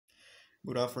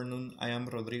Good afternoon, I am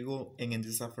Rodrigo, and in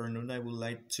this afternoon I would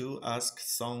like to ask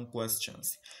some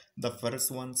questions. The first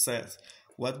one says,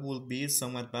 what would be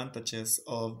some advantages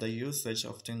of the usage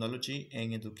of technology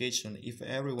in education if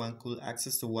everyone could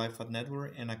access to Wi-Fi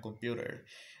network and a computer?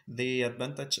 The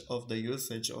advantage of the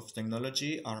usage of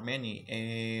technology are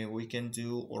many. We can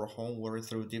do our homework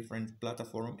through different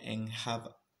platforms and have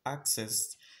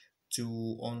access to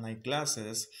online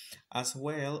classes as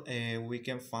well. We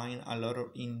can find a lot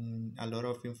of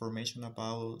information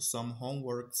about some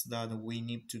homeworks that we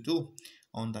need to do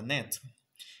on the net.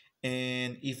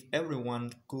 And if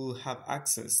everyone could have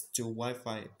access to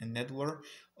Wi-Fi and network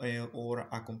or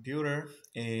a computer,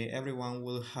 everyone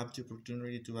will have the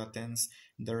opportunity to attend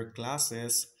their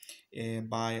classes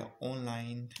by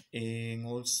online and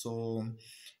also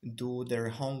do their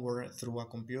homework through a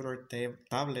computer,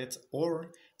 tablet,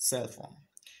 or cell phone.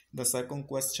 The second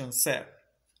question said,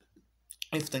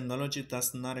 if technology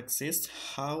does not exist,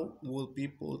 how will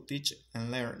people teach and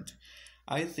learn?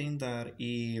 I think that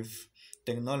if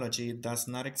technology does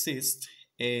not exist,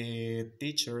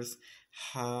 teachers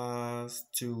have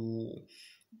to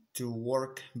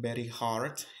work very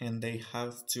hard and they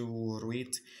have to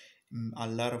read a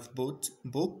lot of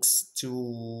books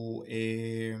to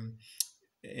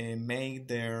make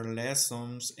their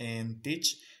lessons and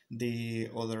teach the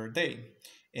other day.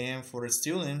 And for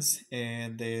students,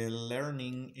 the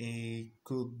learning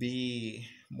could be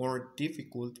more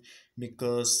difficult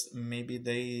because maybe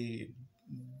they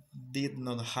did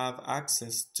not have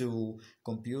access to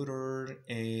computer,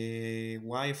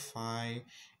 Wi-Fi,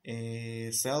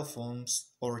 cell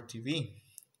phones, or TV.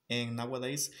 And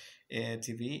nowadays,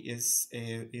 TV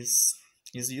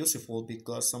is useful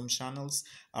because some channels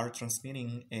are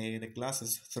transmitting the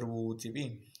classes through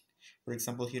TV. For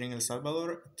example, here in El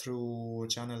Salvador, through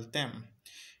Channel 10.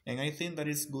 And I think that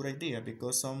is a good idea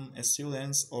because some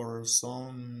students or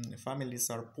some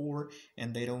families are poor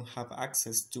and they don't have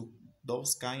access to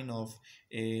those kind of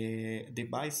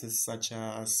devices such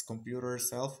as computers,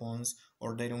 cell phones,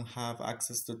 or they don't have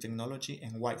access to technology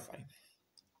and Wi-Fi.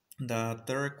 The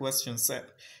third question said,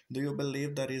 do you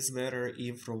believe that it's better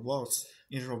if robots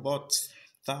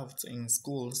taught in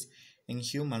schools and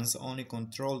humans only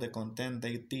control the content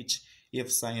they teach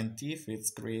if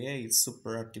scientists create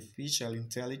super artificial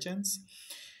intelligence?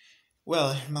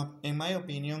 Well, in my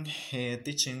opinion,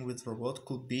 teaching with robot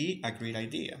could be a great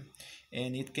idea,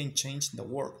 and it can change the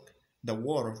world.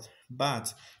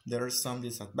 But there are some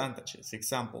disadvantages.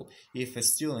 Example: if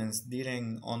students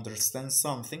didn't understand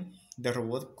something, the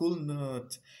robot could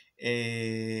not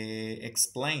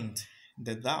explain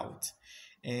the doubt,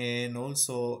 and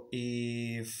also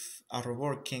if a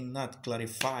robot cannot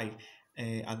clarify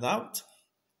a doubt,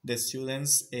 the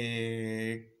students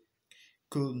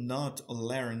could not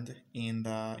learn in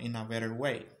a better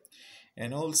way.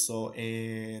 And also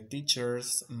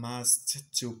teachers must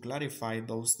to clarify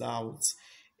those doubts,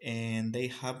 and they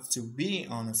have to be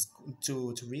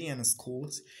to be in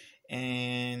schools.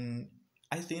 And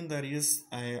I think that is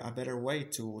a better way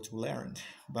to learn.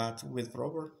 But with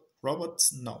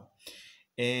robots, no.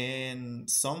 And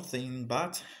something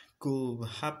bad could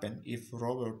happen if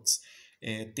robots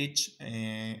teach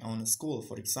on school.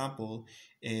 For example,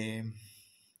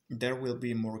 there will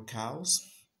be more chaos.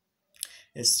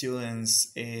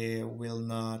 Students will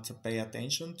not pay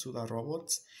attention to the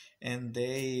robots, and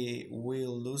they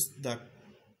will lose the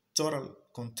total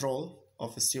control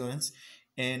of students.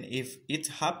 And if it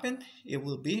happens, it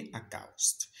will be a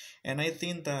chaos. And I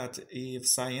think that if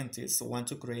scientists want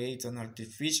to create an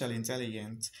artificial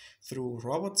intelligence through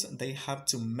robots, they have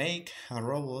to make a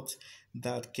robot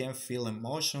that can feel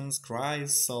emotions, cry,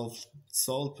 solve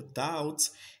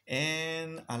doubts,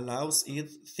 and allows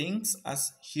it things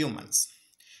as humans.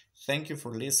 Thank you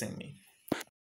for listening me.